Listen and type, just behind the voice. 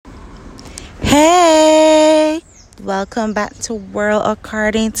Hey, welcome back to World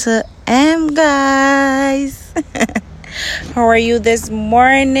According to M, guys. How are you this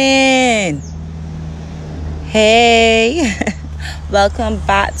morning? Hey, welcome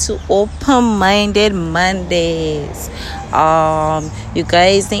back to Open-Minded Mondays. You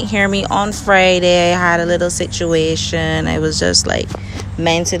guys didn't hear me on Friday. I had a little situation. I was just like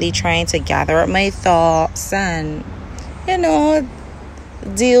mentally trying to gather up my thoughts and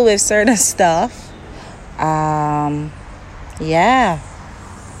deal with certain stuff.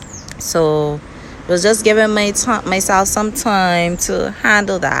 So was just giving myself some time to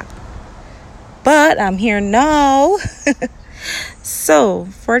handle that. But I'm here now. So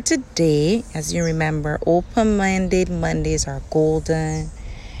for today, as you remember, Open-Minded Mondays are golden.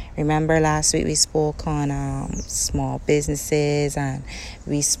 Remember last week we spoke on small businesses, and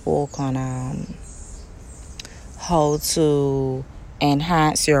we spoke on how to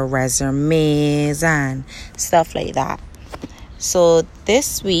enhance your resumes and stuff like that. So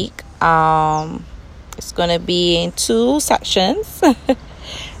this week it's gonna be in two sections.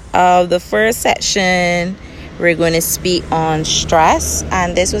 The first section, we're going to speak on stress,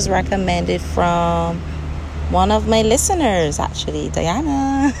 and this was recommended from one of my listeners, actually,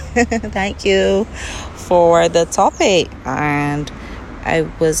 Diana. Thank you for the topic, and I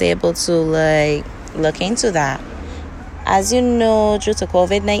was able to look into that. As you know, due to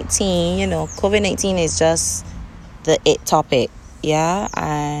COVID-19, COVID-19 is just the it topic,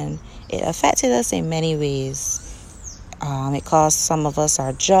 and it affected us in many ways. It cost some of us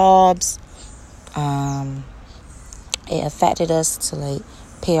our jobs. It affected us to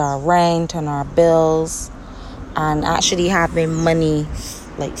pay our rent and our bills, and actually having money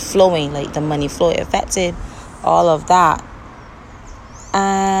flowing, the money flow. It affected all of that.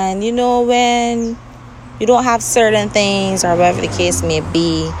 And when you don't have certain things, or whatever the case may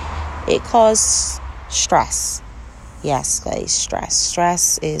be, it causes stress. Yes, guys,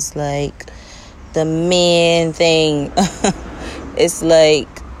 stress is the main thing. It's the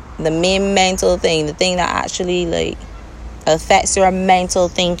main mental thing, the thing that actually affects your mental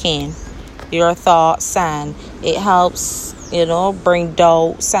thinking, your thoughts, and it helps bring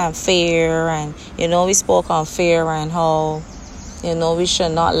doubts and fear. And we spoke on fear and how we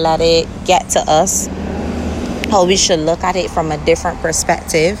should not let it get to us, how we should look at it from a different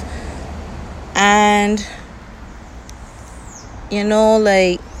perspective. And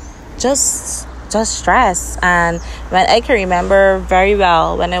just stress. And when I can remember very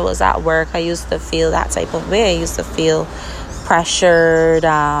well, when I was at work, I used to feel that type of way. I used to feel pressured,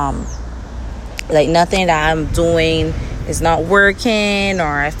 nothing that I'm doing is not working,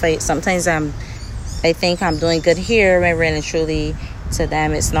 or sometimes I think I'm doing good here, when really truly to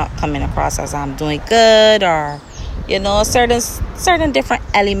them it's not coming across as I'm doing good, or certain different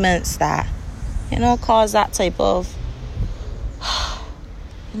elements that cause that type of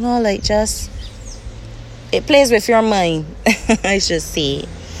just it plays with your mind. I should say.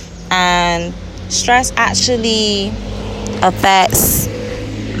 And stress actually affects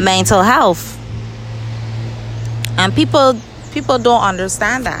mental health, and people don't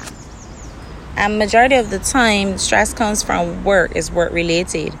understand that. And majority of the time, stress comes from work. It's work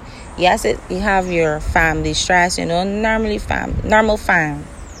related. Yes, you have your family stress, normal family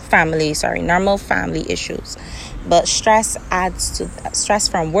issues, but stress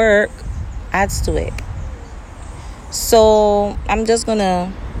from work adds to it. So I'm just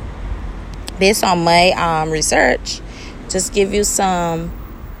gonna, based on my research, just give you tell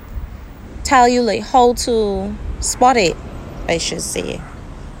you how to spot it, I should say,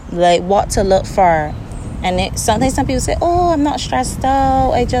 what to look for. And sometimes some people say, oh, I'm not stressed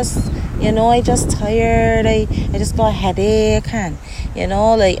out, I just tired, I just got a headache, and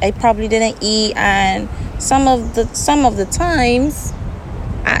I probably didn't eat. And some of the times,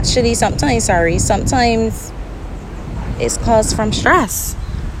 sometimes it's caused from stress,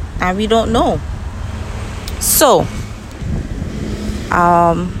 and we don't know. So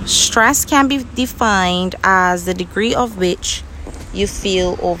stress can be defined as the degree of which you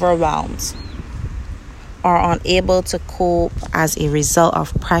feel overwhelmed or unable to cope as a result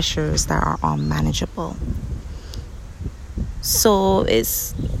of pressures that are unmanageable. So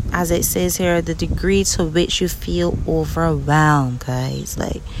it's, as it says here, the degree to which you feel overwhelmed, guys.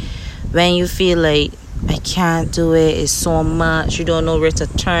 When you feel I can't do it, it's so much, you don't know where to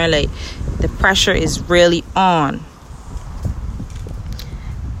turn, the pressure is really on.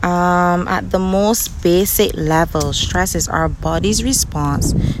 At the most basic level, stress is our body's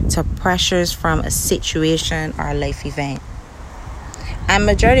response to pressures from a situation or life event. And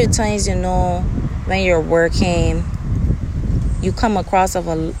majority of times, when you're working, you come across of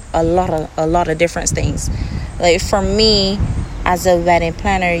a lot of different things. Like for me, as a wedding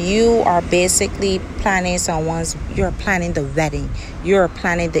planner, you are basically planning you're planning the wedding, you're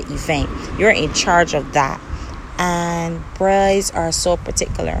planning the event, you're in charge of that. And brides are so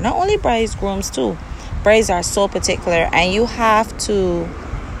particular. Not only brides, grooms too. Brides are so particular, and you have to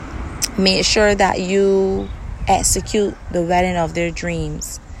make sure that you execute the wedding of their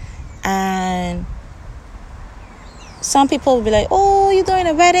dreams. And some people will be like, oh, you're doing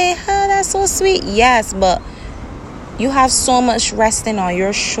a wedding? Oh, that's so sweet. Yes, but you have so much resting on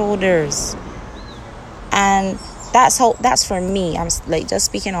your shoulders. And that's for me. I'm like just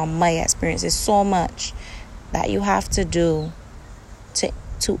speaking on my experience. There's so much that you have to do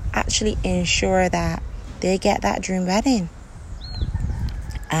to actually ensure that they get that dream wedding.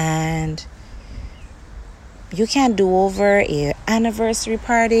 And you can do over an anniversary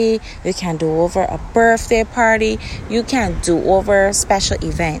party. You can do over a birthday party. You can do over special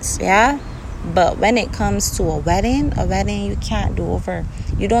events, yeah? But when it comes to a wedding you can't do over.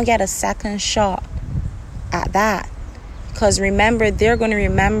 You don't get a second shot at that. Because remember, they're going to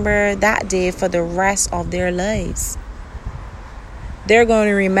remember that day for the rest of their lives. They're going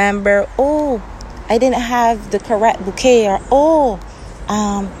to remember, oh, I didn't have the correct bouquet, or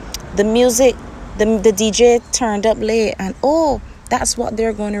the music, the DJ turned up late, and that's what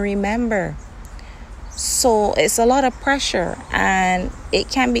they're going to remember. So it's a lot of pressure, and it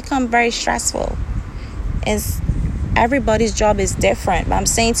can become very stressful. Everybody's job is different. But I'm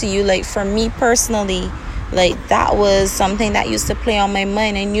saying to you, like for me personally, like that was something that used to play on my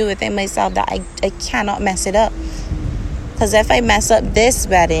mind. I knew within myself that I cannot mess it up. Because if I mess up this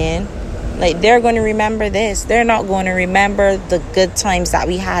wedding, like they're going to remember this. They're not going to remember the good times that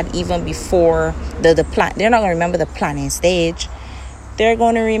we had even before the plan. They're not going to remember the planning stage. They're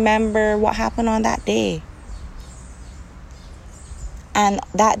going to remember what happened on that day. And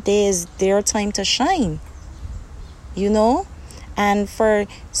that day is their time to shine. You know? And for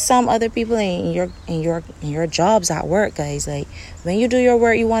some other people in your jobs at work, guys, like when you do your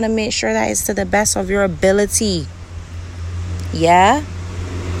work, you want to make sure that it's to the best of your ability. Yeah?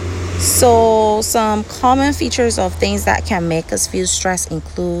 So some common features of things that can make us feel stressed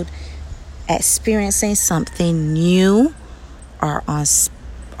include experiencing something new or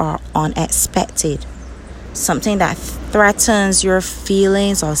unexpected, something that threatens your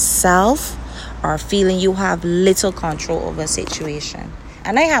feelings of self, or feeling you have little control over a situation.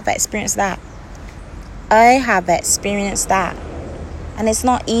 And I have experienced that. And it's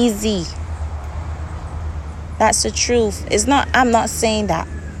not easy. That's the truth. I'm not saying that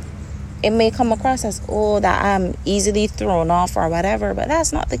it may come across as, that I'm easily thrown off or whatever, but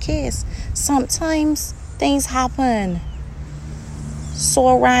that's not the case. Sometimes things happen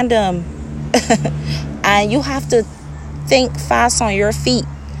so random and you have to think fast on your feet.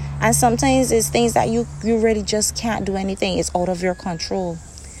 And sometimes it's things that you really just can't do anything. It's out of your control.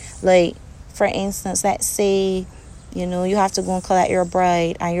 Like, for instance, let's say, you have to go and collect your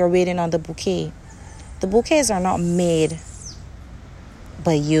bride and you're waiting on the bouquet. The bouquets are not made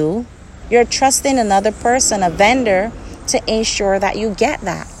by you. You're trusting another person, a vendor, to ensure that you get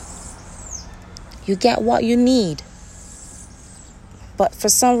that. You get what you need. But for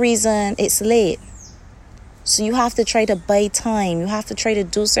some reason, it's late. So you have to try to buy time. You have to try to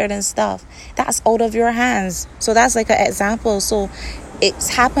do certain stuff. That's out of your hands. So that's like an example. So it's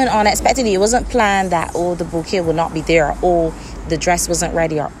happened unexpectedly. It wasn't planned that, the bouquet would not be there. Or, the dress wasn't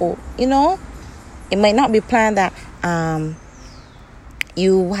ready. Or, it might not be planned that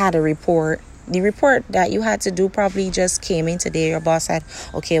you had a report. The report that you had to do probably just came in today. Your boss said,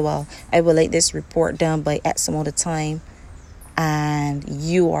 okay, well, I will like this report done by X amount of time. And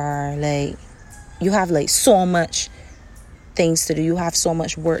you are like, you have like so much things to do. You have so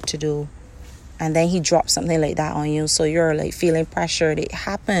much work to do. And then he dropped something like that on you. So you're like feeling pressured. It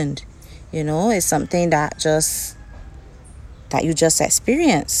happened. It's something that you just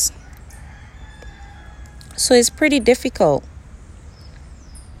experienced. So it's pretty difficult.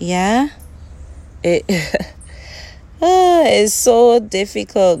 Yeah. It's so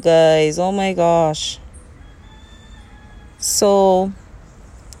difficult, guys. Oh my gosh. So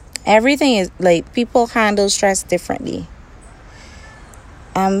everything is like, people handle stress differently.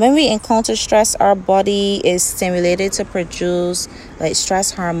 When we encounter stress, our body is stimulated to produce like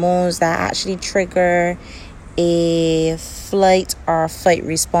stress hormones that actually trigger a flight or fight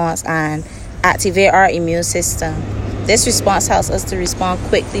response and activate our immune system. This response helps us to respond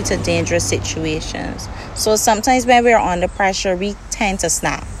quickly to dangerous situations. So sometimes when we're under pressure, we tend to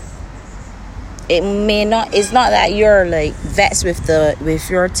snap. It's not that you're like vexed with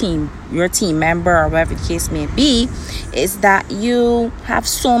your team your team member or whatever the case may be, is that you have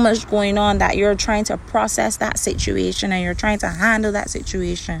so much going on that you're trying to process that situation and you're trying to handle that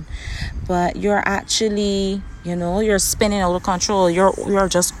situation, but you're actually, you're spinning out of control. You're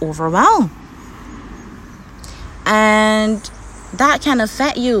just overwhelmed, and that can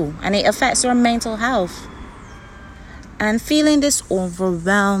affect you, and it affects your mental health. And feeling this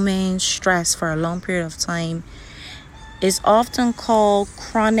overwhelming stress for a long period of time is often called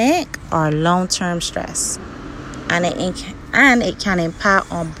chronic or long-term stress. And it can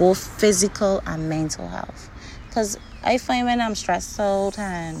impact on both physical and mental health. Because I find when I'm stressed out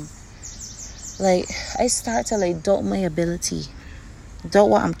and I start to doubt my ability, doubt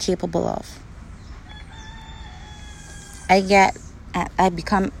what I'm capable of. I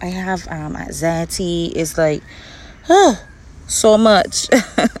have anxiety. It's so much.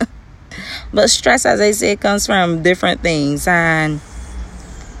 But stress, as I say, comes from different things, and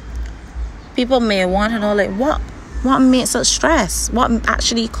people may want to know what makes us stress, what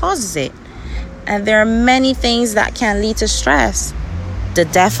actually causes it. And there are many things that can lead to stress: the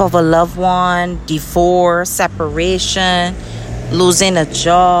death of a loved one, divorce, separation, losing a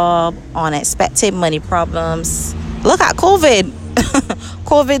job, unexpected money problems. Look at COVID.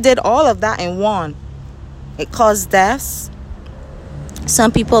 COVID did all of that in one. It caused deaths.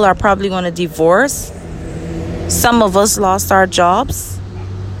 Some people are probably going to divorce. Some of us lost our jobs.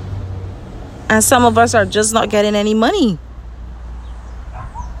 And some of us are just not getting any money.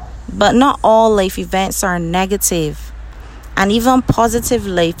 But not all life events are negative. And even positive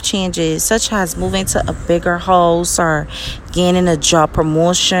life changes, such as moving to a bigger house or gaining a job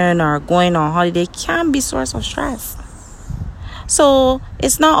promotion or going on holiday, can be a source of stress. So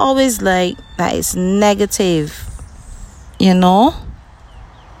it's not always that it's negative,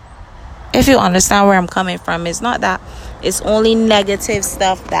 If you understand where I'm coming from, it's not that it's only negative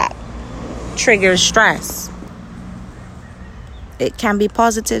stuff that triggers stress. It can be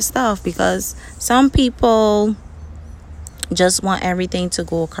positive stuff, because some people just want everything to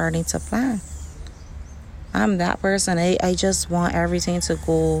go according to plan. I'm that person. I just want everything to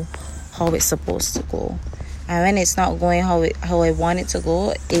go how it's supposed to go. And when it's not going how I want it to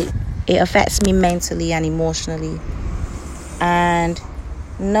go, it affects me mentally and emotionally. And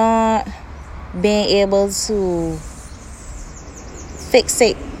not being able to fix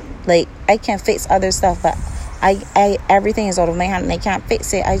it. I can fix other stuff, but I everything is out of my hand and I can't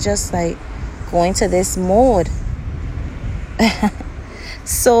fix it. I just go into this mode.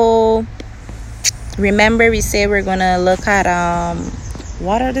 So remember, we say we're gonna look at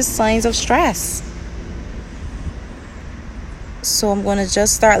what are the signs of stress. So I'm gonna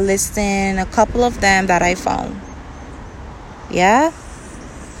just start listing a couple of them that I found. Yeah.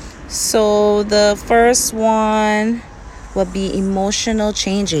 So the first one would be emotional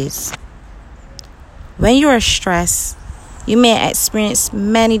changes. When you are stressed, you may experience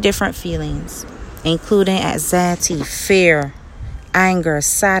many different feelings, including anxiety, fear, anger,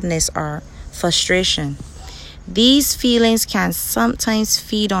 sadness, or frustration. These feelings can sometimes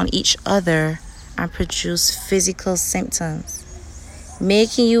feed on each other and produce physical symptoms,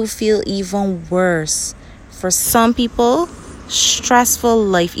 making you feel even worse. For some people, stressful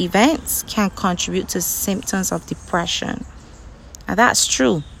life events can contribute to symptoms of depression. And that's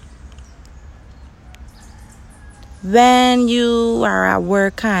true. When you are at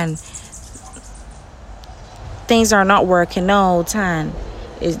work and things are not working out and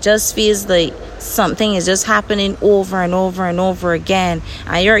it just feels like something is just happening over and over and over again,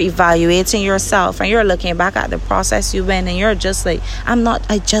 and you're evaluating yourself and you're looking back at the process you went, and you're just I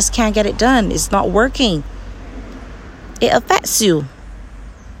just can't get it done. It's not working. It affects you.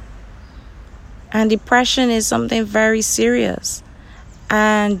 And depression is something very serious.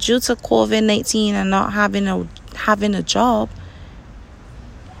 And due to COVID-19 and not having a job,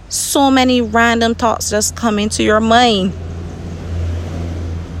 so many random thoughts just come into your mind,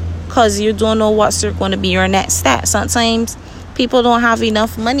 because you don't know what's going to be your next step. Sometimes people don't have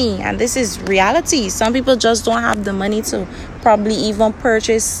enough money, and this is reality. Some people just don't have the money to probably even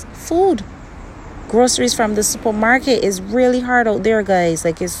purchase food. Groceries from the supermarket is really hard out there, guys.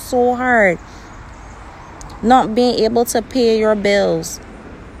 It's so hard. Not being able to pay your bills.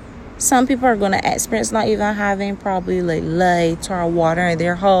 Some people are going to experience not even having probably light or water in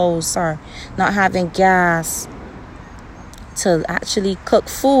their house, or not having gas to actually cook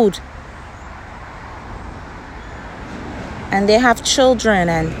food. And they have children,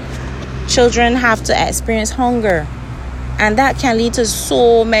 and children have to experience hunger. And that can lead to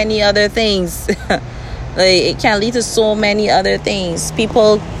so many other things. It can lead to so many other things.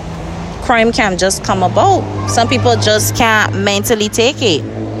 Crime can just come about. Some people just can't mentally take it.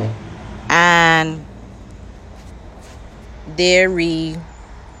 and they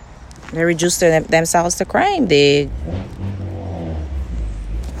reduce themselves to crime. They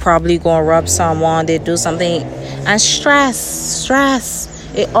probably gonna rob someone, they do something. And stress,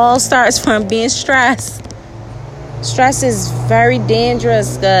 it all starts from being stressed. Stress is very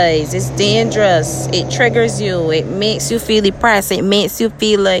dangerous, guys. It's dangerous. It triggers you. It makes you feel depressed. It makes you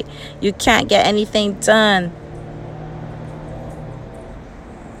feel like you can't get anything done.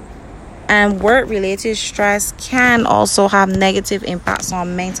 And work-related stress can also have negative impacts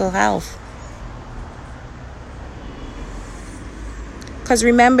on mental health. Because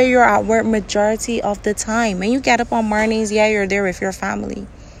remember, you're at work majority of the time. When you get up on mornings, you're there with your family.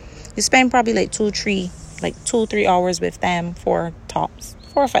 You spend probably like 2-3 hours with them, 4 tops,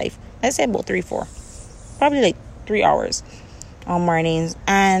 4 or 5. Let's say about 3-4. Probably like 3 hours on mornings.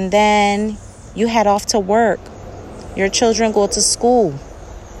 And then you head off to work. Your children go to school.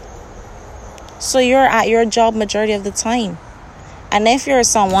 So you're at your job majority of the time. And if you're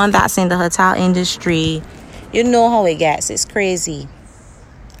someone that's in the hotel industry, you know how it gets. It's crazy.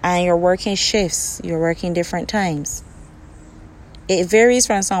 And you're working shifts. You're working different times. It varies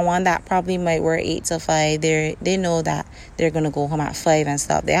from someone that probably might work 8 to 5. They know that they're going to go home at 5 and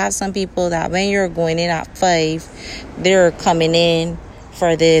stuff. They have some people that when you're going in at 5, they're coming in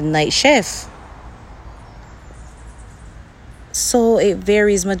for the night shift. So it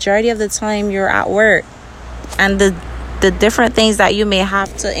varies. Majority of the time you're at work. And the different things that you may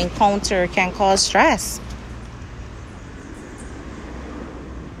have to encounter can cause stress.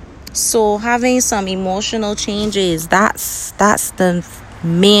 So having some emotional changes, that's the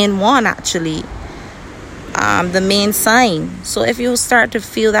main one, actually. The main sign. So if you start to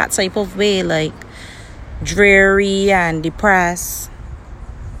feel that type of way, like dreary and depressed,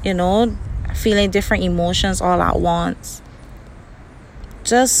 feeling different emotions all at once,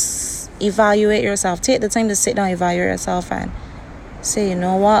 just evaluate yourself. Take the time to sit down, evaluate yourself, and say, you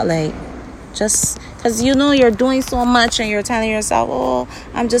know what, just because you're doing so much and you're telling yourself, oh,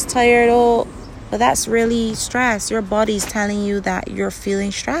 I'm just tired, but that's really stress. Your body's telling you that you're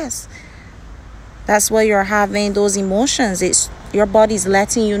feeling stress. That's why you're having those emotions. It's your body's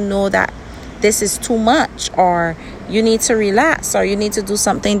letting you know that this is too much, or you need to relax, or you need to do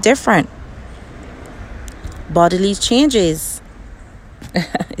something different. Bodily changes.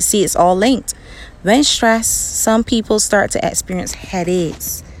 See, it's all linked. When stressed, some people start to experience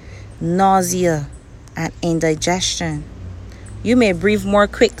headaches, nausea, and indigestion. You may breathe more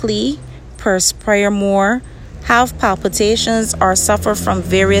quickly, perspire more, have palpitations, or suffer from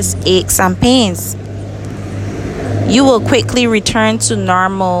various aches and pains. You will quickly return to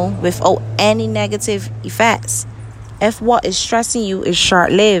normal without any negative effects if what is stressing you is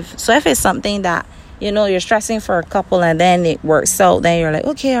short-lived. So if it's something that you're stressing for a couple and then it works out, then you're like,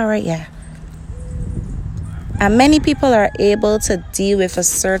 okay, all right, yeah. And many people are able to deal with a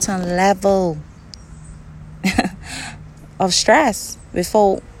certain level of stress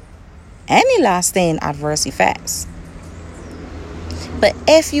without any lasting adverse effects. But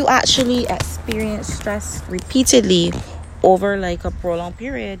if you actually experience stress repeatedly over like a prolonged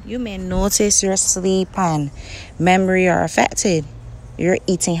period, you may notice your sleep and memory are affected. Your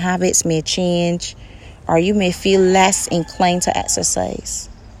eating habits may change, or you may feel less inclined to exercise.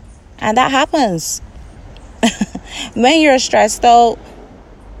 And that happens. When you're stressed out,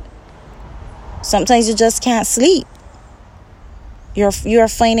 sometimes you just can't sleep. You're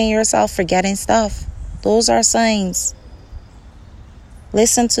finding yourself forgetting stuff. Those are signs.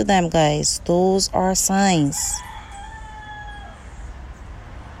 Listen to them, guys. Those are signs.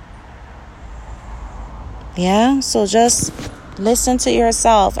 Yeah, so just listen to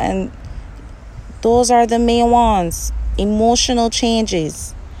yourself, and those are the main ones. Emotional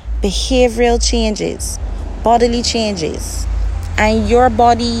changes, behavioral changes, bodily changes, and your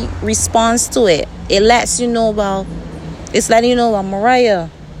body responds to it. It lets you know, it's letting you know, Mariah,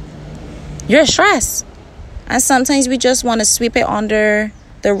 you're stressed. And sometimes we just want to sweep it under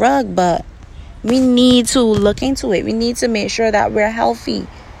the rug, but we need to look into it. We need to make sure that we're healthy.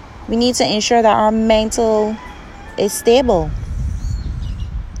 We need to ensure that our mental is stable.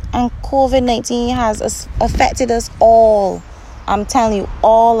 And COVID-19 has affected us all. I'm telling you,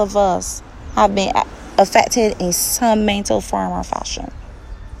 all of us have been affected in some mental form or fashion.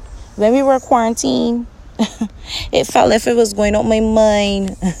 When we were quarantined, it felt like it was going up my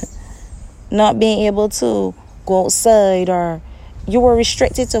mind. Not being able to go outside, or you were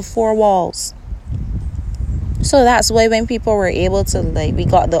restricted to 4 walls. So that's why when people were able to, we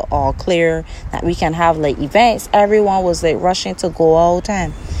got the all clear that we can have events, everyone was rushing to go out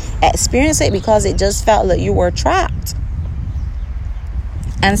and experience it, because it just felt like you were trapped.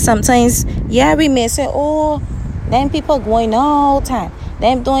 And sometimes, yeah, we may say, oh, them people going out and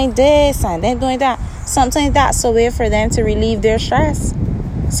them doing this and them doing that. Sometimes that's a way for them to relieve their stress.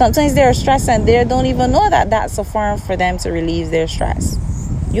 Sometimes they're stressed and they don't even know that that's a form for them to relieve their stress.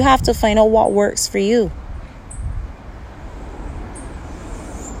 You have to find out what works for you.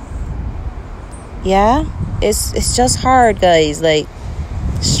 Yeah, it's just hard, guys. Like,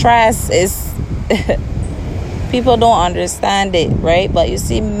 stress is people don't understand it, right? But you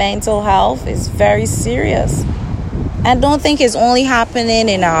see, mental health is very serious. And don't think it's only happening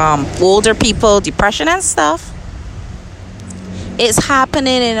in older people, depression and stuff. It's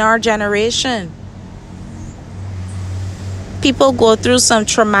happening in our generation. People go through some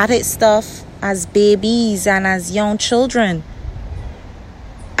traumatic stuff as babies and as young children.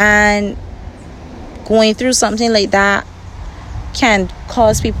 And going through something like that can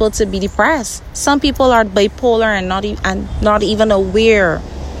cause people to be depressed. Some people are bipolar and not even aware.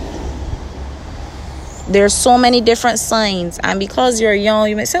 There's so many different signs, and because you're young,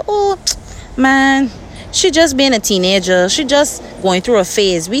 you may say, oh man, she just being a teenager, she just going through a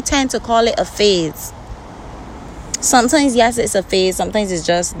phase. We tend to call it a phase. Sometimes, yes, it's a phase. Sometimes it's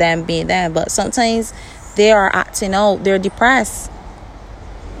just them being them, but sometimes they are acting out, they're depressed.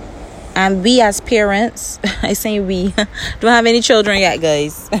 And we as parents, I say we don't have any children yet,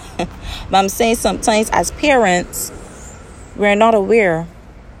 guys. But I'm saying sometimes as parents, we're not aware.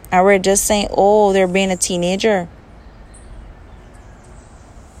 And we're just saying, oh, they're being a teenager.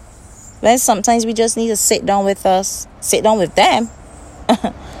 Then sometimes we just need to sit down with them,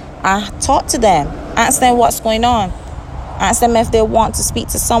 and talk to them. Ask them what's going on. Ask them if they want to speak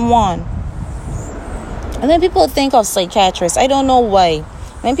to someone. And then people think of psychiatrists. I don't know why.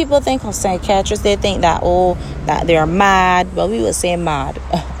 When people think of psychiatrists, they think that, that they're mad. Well, we would say mad.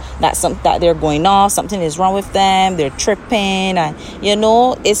 That they're going off, something is wrong with them, they're tripping, and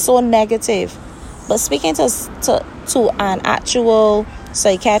it's so negative. But speaking to an actual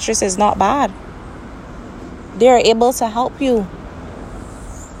psychiatrist is not bad. They're able to help you.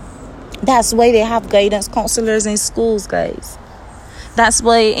 That's why they have guidance counselors in schools, guys. That's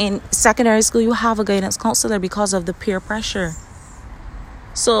why in secondary school you have a guidance counselor, because of the peer pressure.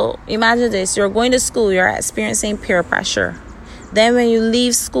 So imagine this, you're going to school, you're experiencing peer pressure. Then when you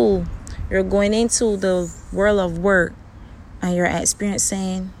leave school, you're going into the world of work and you're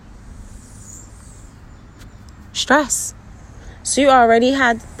experiencing stress. So you already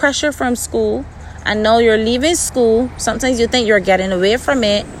had pressure from school, and now you're leaving school. Sometimes you think you're getting away from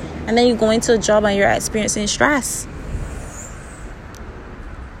it, and then you go into a job and you're experiencing stress.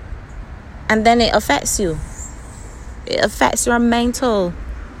 And then it affects you. It affects your mental.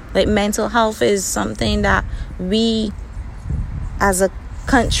 Like, mental health is something that we as a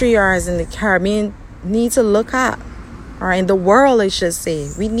country, or as in the Caribbean, need to look at. Or in the world, I should say.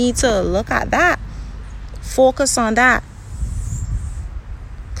 We need to look at that. Focus on that.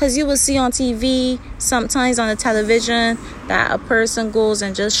 Because you will see on TV, sometimes on the television, that a person goes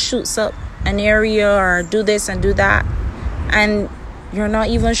and just shoots up an area or do this and do that. And you're not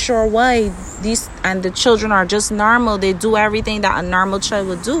even sure why. And the children are just normal. They do everything that a normal child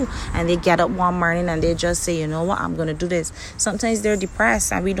would do. And they get up one morning and they just say, you know what, I'm going to do this. Sometimes they're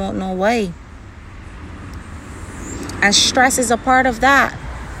depressed and we don't know why. And stress is a part of that.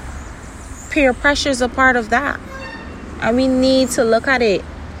 Peer pressure is a part of that. And we need to look at it.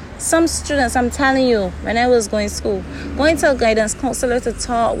 Some students, I'm telling you, when I was going to school, going to a guidance counselor to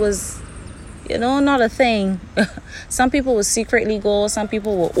talk was, not a thing. Some people will secretly go, some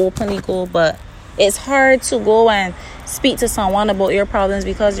people will openly go, but it's hard to go and speak to someone about your problems,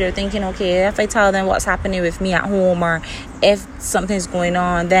 because you're thinking, okay, if I tell them what's happening with me at home, or if something's going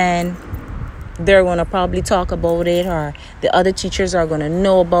on, then they're going to probably talk about it, or the other teachers are going to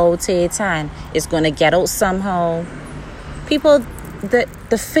know about it, and it's going to get out somehow. People,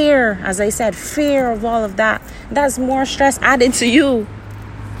 the fear, as I said, fear of all of that, that's more stress added to you.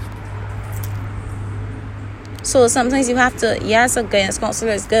 So sometimes you have to, yes, a guidance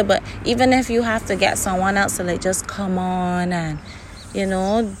counselor is good, but even if you have to get someone else to just come on and,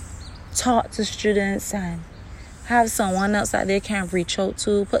 talk to students and have someone else that they can reach out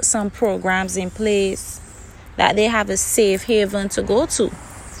to, put some programs in place that they have a safe haven to go to.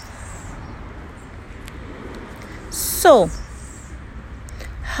 So,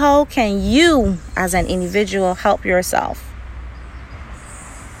 how can you as an individual help yourself?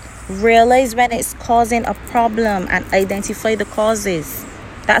 Realize when it's causing a problem and identify the causes.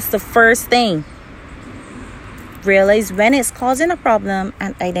 That's the first thing. Realize when it's causing a problem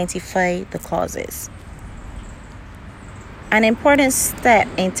and identify the causes. An important step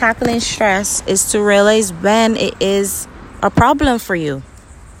in tackling stress is to realize when it is a problem for you.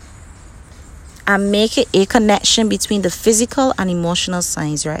 and make it a connection between the physical and emotional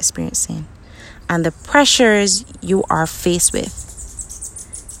signs you're experiencing and the pressures you are faced with.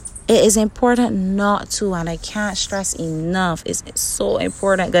 It is important not to, and I can't stress enough, it's so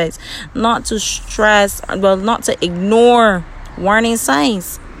important, guys, not to ignore warning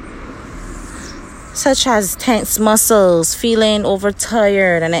signs such as tense muscles, feeling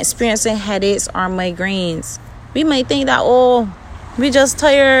overtired, and experiencing headaches or migraines. We might think that, we're just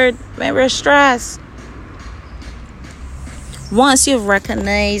tired when we're stressed. Once you've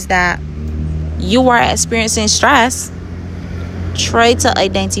recognized that you are experiencing stress, try to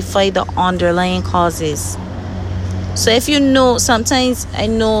identify the underlying causes. So if you know, sometimes I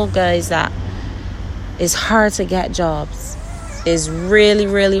know, guys, that it's hard to get jobs. It's really,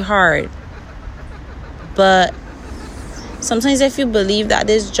 really hard. But sometimes if you believe that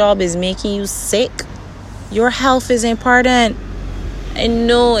this job is making you sick, your health is important. I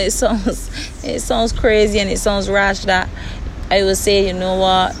know it sounds crazy and it sounds rash that I would say, you know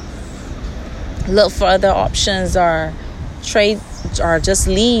what, look for other options or just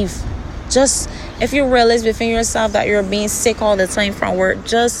leave. Just if you realize within yourself that you're being sick all the time from work,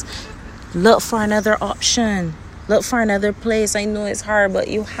 just look for another option. Look for another place. I know it's hard, but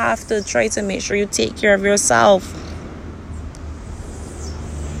you have to try to make sure you take care of yourself.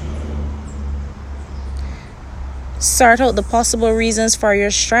 Sort out the possible reasons for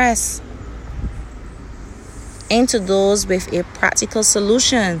your stress into those with a practical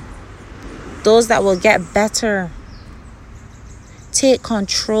solution, those that will get better. Take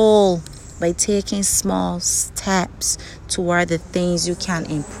control by taking small steps toward the things you can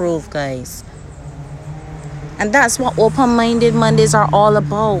improve, guys. And that's what Open-Minded Mondays are all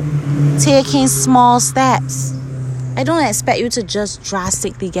about. Taking small steps. I don't expect you to just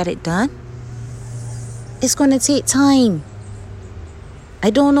drastically get it done. It's going to take time.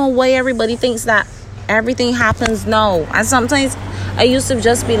 I don't know why everybody thinks that everything happens now. And sometimes I used to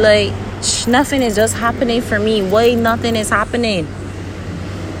just be like, nothing is just happening for me. Why nothing is happening?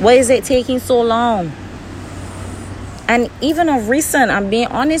 Why is it taking so long? And even of recent, I'm being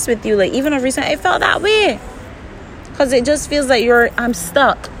honest with you, even of recent, I felt that way. Because it just feels like I'm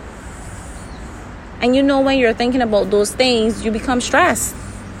stuck. And when you're thinking about those things, you become stressed.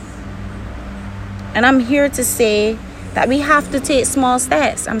 And I'm here to say that we have to take small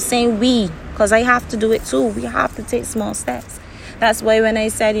steps. I'm saying we, because I have to do it too. We have to take small steps. That's why when I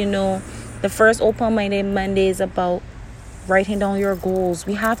said, the first Open-Minded Monday is about writing down your goals.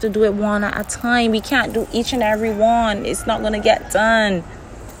 We have to do it one at a time. We can't do each and every one. It's not going to get done.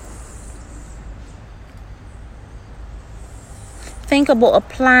 Think about a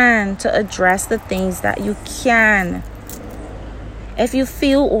plan to address the things that you can. If you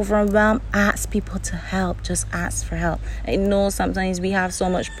feel overwhelmed, ask people to help. Just ask for help. I know sometimes we have so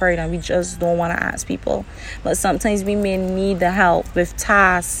much pride and we just don't want to ask people. But sometimes we may need the help with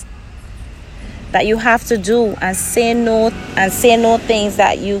tasks that you have to do, and say no things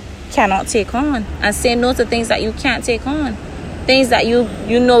that you cannot take on, and say no to things that you can't take on. Things that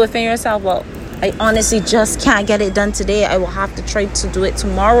you know within yourself, well, I honestly just can't get it done today. I will have to try to do it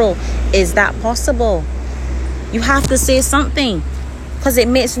tomorrow. Is that possible? You have to say something, because it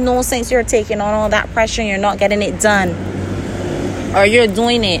makes no sense you're taking on all that pressure and you're not getting it done, or you're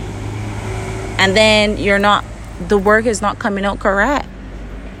doing it and then the work is not coming out correct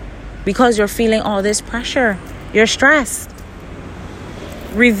because you're feeling all this pressure. You're stressed.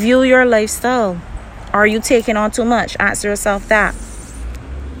 Review your lifestyle. Are you taking on too much? Ask yourself that.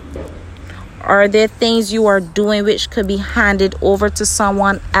 Are there things you are doing which could be handed over to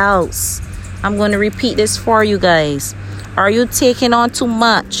someone else? I'm going to repeat this for you guys. Are you taking on too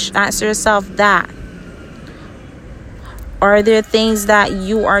much? Ask yourself that. Are there things that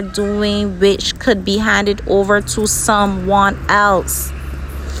you are doing which could be handed over to someone else?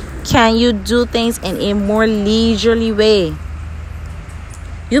 Can you do things in a more leisurely way?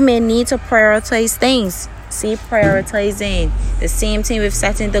 You may need to prioritize things. See, prioritizing. The same thing with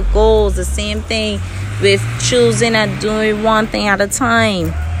setting the goals. The same thing with choosing and doing one thing at a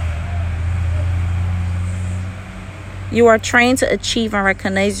time. You are trying to achieve and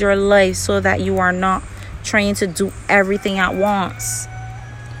recognize your life so that you are not trying to do everything at once.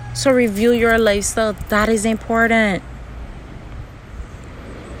 So review your lifestyle. That is important.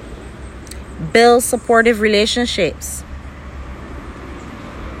 Build supportive relationships.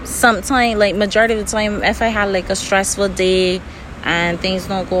 Sometimes, majority of the time, if I had a stressful day and things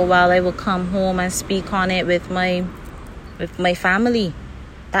don't go well, I will come home and speak on it with my family.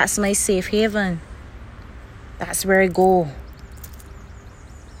 That's my safe haven. That's where I go.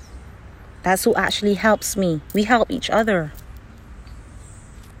 That's who actually helps me. We help each other.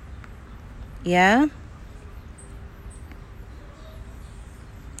 Yeah?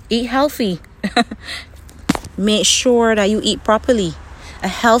 Eat healthy. Make sure that you eat properly. A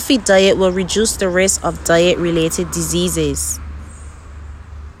healthy diet will reduce the risk of diet-related diseases.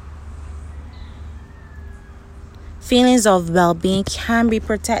 Feelings of well-being can be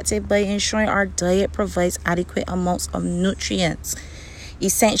protected by ensuring our diet provides adequate amounts of nutrients,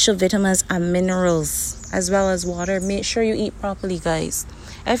 essential vitamins and minerals, as well as water. Make sure you eat properly, guys.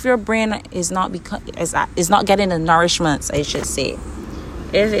 If your brain is not getting the nourishments, I should say,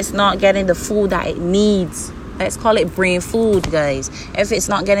 if it's not getting the food that it needs, let's call it brain food, guys. If it's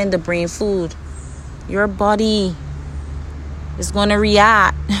not getting the brain food, your body is going to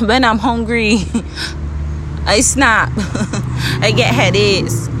react. When I'm hungry, I snap. I get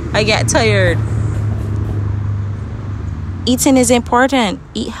headaches. I get tired. Eating is important.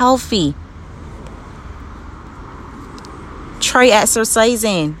 Eat healthy. Try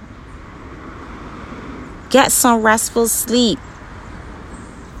exercising. Get some restful sleep.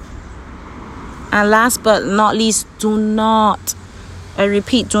 And last but not least, do not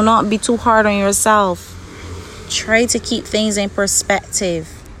be too hard on yourself. Try to keep things in perspective.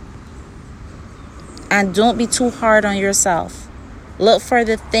 And don't be too hard on yourself. Look for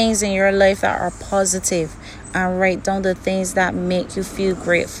the things in your life that are positive and write down the things that make you feel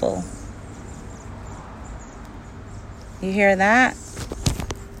grateful. You hear that?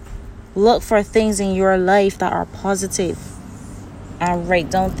 Look for things in your life that are positive and write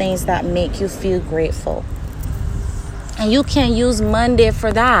down things that make you feel grateful. And you can use Monday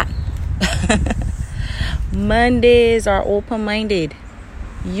for that. Mondays are open-minded.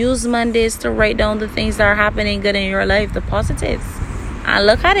 Use Mondays to write down the things that are happening good in your life, the positives. And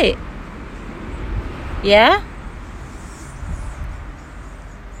look at it. Yeah?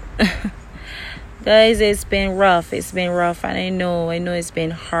 Guys, it's been rough. And I know it's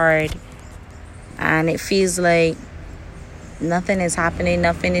been hard. And it feels like nothing is happening,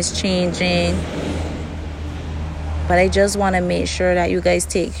 nothing is changing. But I just want to make sure that you guys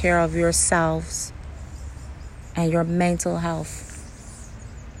take care of yourselves and your mental health.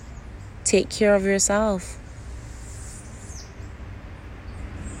 Take care of yourself.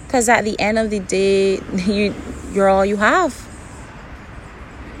 Because at the end of the day, you're all you have.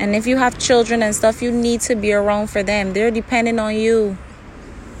 And if you have children and stuff, you need to be around for them. They're depending on you.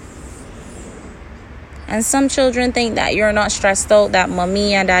 And some children think that you're not stressed out, that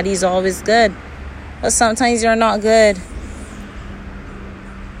mommy and daddy's always good. But sometimes you're not good.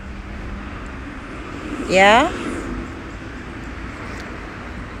 Yeah?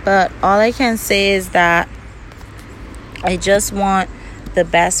 But all I can say is that I just want the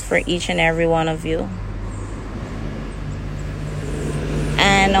best for each and every one of you.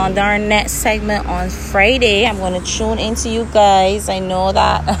 And on our next segment on Friday, I'm going to tune into you guys. I know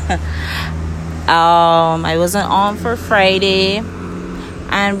that I wasn't on for Friday.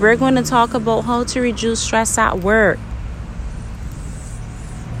 And we're going to talk about how to reduce stress at work.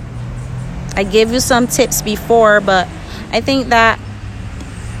 I gave you some tips before, but I think that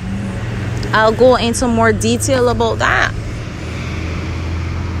I'll go into more detail about that.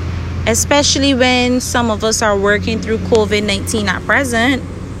 Especially when some of us are working through COVID-19 at present.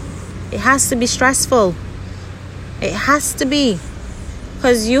 It has to be stressful. It has to be.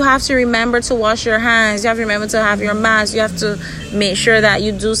 Because you have to remember to wash your hands. You have to remember to have your mask. You have to make sure that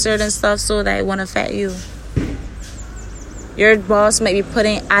you do certain stuff so that it won't affect you. Your boss might be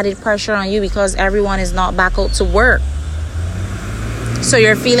putting added pressure on you because everyone is not back out to work. So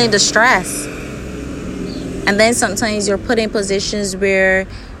you're feeling the stress. And then sometimes you're put in positions where,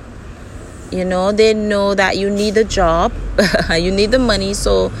 they know that you need a job. You need the money.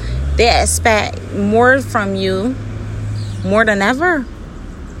 So they expect more from you, more than ever.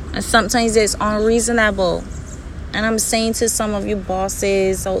 And sometimes it's unreasonable. And I'm saying to some of you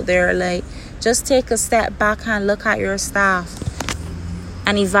bosses out there, just take a step back and look at your staff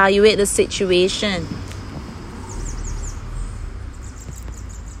and evaluate the situation.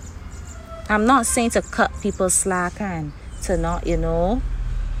 I'm not saying to cut people slack and to not,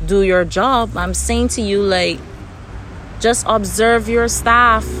 do your job. I'm saying to you, just observe your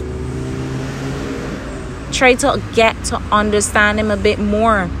staff. Try to get to understand them a bit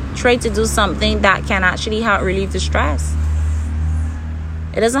more. Try to do something that can actually help relieve the stress.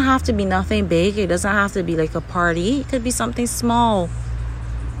 It doesn't have to be nothing big. It doesn't have to be like a party. It could be something small.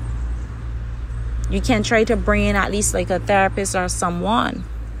 You can try to bring in at least a therapist or someone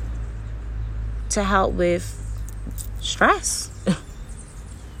to help with stress.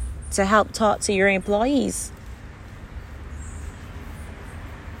 To help talk to your employees.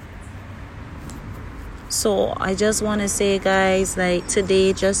 So I just want to say, guys,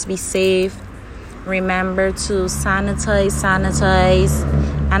 today, just be safe. Remember to sanitize.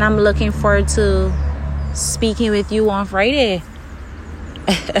 And I'm looking forward to speaking with you on Friday.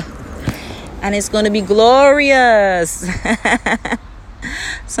 And it's going to be glorious.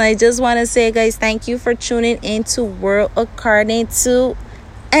 So I just want to say, guys, thank you for tuning in to World According to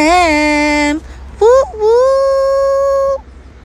M. Woo woo.